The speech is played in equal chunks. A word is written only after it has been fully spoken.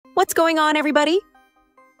What's going on, everybody?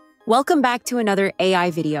 Welcome back to another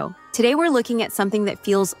AI video. Today we're looking at something that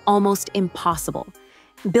feels almost impossible: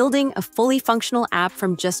 building a fully functional app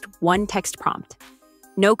from just one text prompt.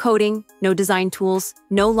 No coding, no design tools,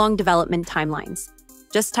 no long development timelines.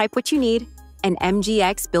 Just type what you need, and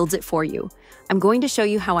MGX builds it for you. I'm going to show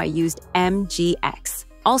you how I used MGX,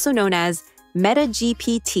 also known as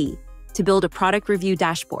MetaGPT, to build a product review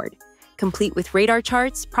dashboard, complete with radar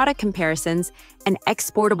charts, product comparisons, and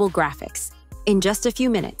exportable graphics, in just a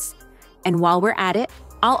few minutes. And while we're at it,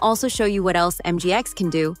 I'll also show you what else MGX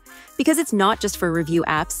can do, because it's not just for review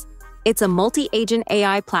apps. It's a multi-agent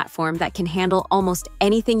AI platform that can handle almost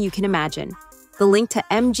anything you can imagine. The link to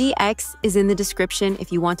MGX is in the description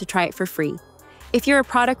if you want to try it for free. If you're a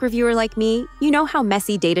product reviewer like me, you know how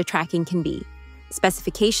messy data tracking can be.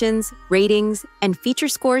 Specifications, ratings, and feature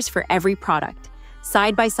scores for every product,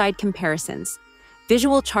 side-by-side comparisons,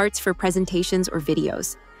 visual charts for presentations or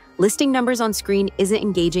videos. Listing numbers on screen isn't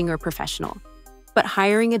engaging or professional. But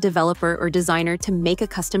hiring a developer or designer to make a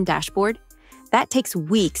custom dashboard? That takes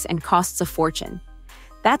weeks and costs a fortune.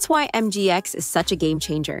 That's why MGX is such a game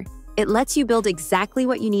changer. It lets you build exactly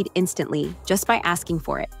what you need instantly just by asking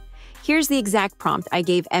for it. Here's the exact prompt I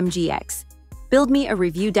gave MGX. Build me a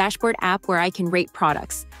review dashboard app where I can rate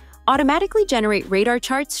products, automatically generate radar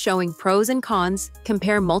charts showing pros and cons,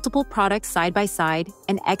 compare multiple products side by side,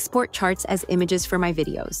 and export charts as images for my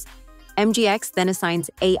videos. MGX then assigns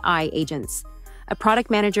AI agents. A product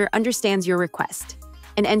manager understands your request.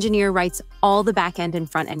 An engineer writes all the backend and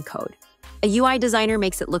front-end code. A UI designer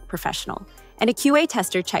makes it look professional. And a QA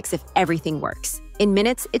tester checks if everything works. In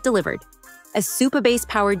minutes, it delivered. A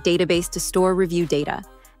Supabase-powered database to store review data,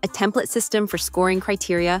 a template system for scoring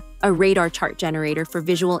criteria, a radar chart generator for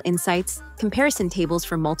visual insights, comparison tables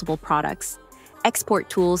for multiple products, export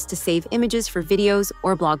tools to save images for videos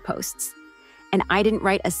or blog posts. And I didn't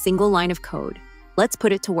write a single line of code. Let's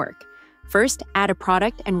put it to work. First, add a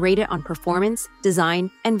product and rate it on performance, design,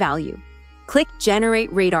 and value. Click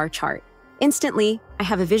Generate Radar Chart. Instantly, I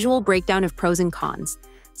have a visual breakdown of pros and cons.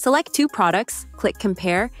 Select two products, click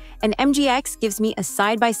Compare, and MGX gives me a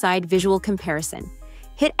side-by-side visual comparison.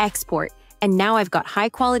 Hit Export, and now I've got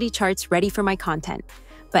high-quality charts ready for my content.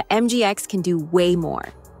 But MGX can do way more.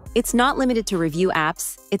 It's not limited to review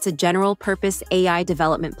apps, it's a general-purpose AI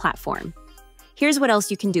development platform. Here's what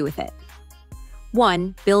else you can do with it.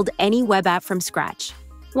 1. Build any web app from scratch.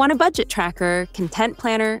 Want a budget tracker, content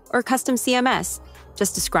planner, or custom CMS?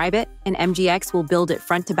 Just describe it, and MGX will build it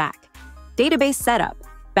front to back. Database setup,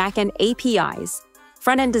 backend APIs,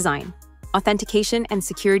 front-end design, authentication and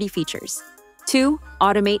security features. 2.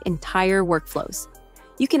 Automate entire workflows.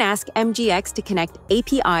 You can ask MGX to connect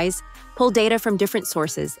APIs, pull data from different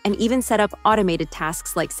sources, and even set up automated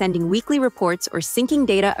tasks like sending weekly reports or syncing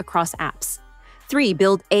data across apps. 3.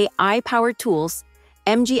 Build AI-powered tools.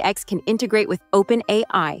 MGX can integrate with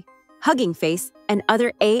OpenAI, Hugging Face, and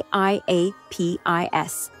other AI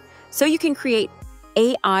APIs. So you can create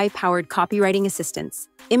AI-powered copywriting assistants,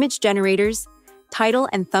 image generators, title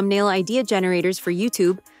and thumbnail idea generators for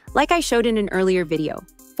YouTube, like I showed in an earlier video.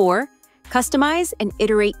 4. Customize and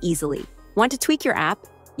iterate easily. Want to tweak your app?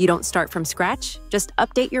 You don't start from scratch, just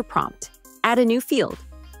update your prompt. Add a new field.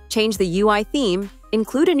 Change the UI theme.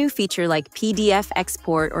 Include a new feature like PDF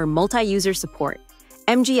export or multi-user support.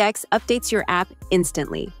 MGX updates your app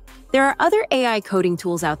instantly. There are other AI coding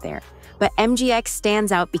tools out there, but MGX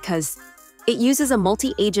stands out because it uses a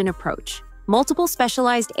multi-agent approach. Multiple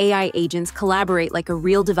specialized AI agents collaborate like a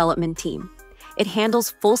real development team. It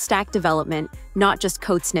handles full-stack development, not just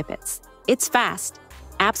code snippets. It's fast.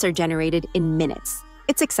 Apps are generated in minutes.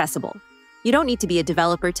 It's accessible. You don't need to be a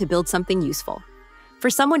developer to build something useful. For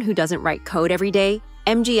someone who doesn't write code every day,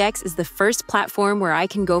 MGX is the first platform where I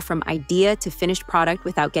can go from idea to finished product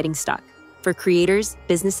without getting stuck. For creators,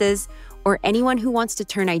 businesses, or anyone who wants to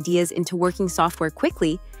turn ideas into working software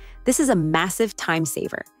quickly, this is a massive time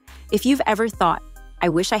saver. If you've ever thought, I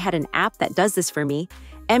wish I had an app that does this for me,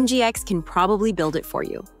 MGX can probably build it for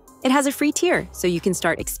you. It has a free tier, so you can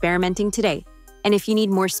start experimenting today. And if you need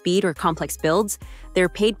more speed or complex builds, their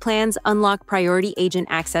paid plans unlock priority agent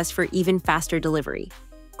access for even faster delivery.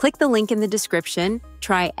 Click the link in the description,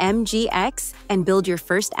 try MGX, and build your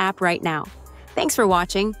first app right now. Thanks for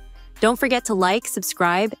watching. Don't forget to like,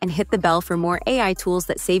 subscribe, and hit the bell for more AI tools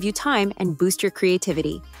that save you time and boost your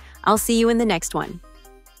creativity. I'll see you in the next one.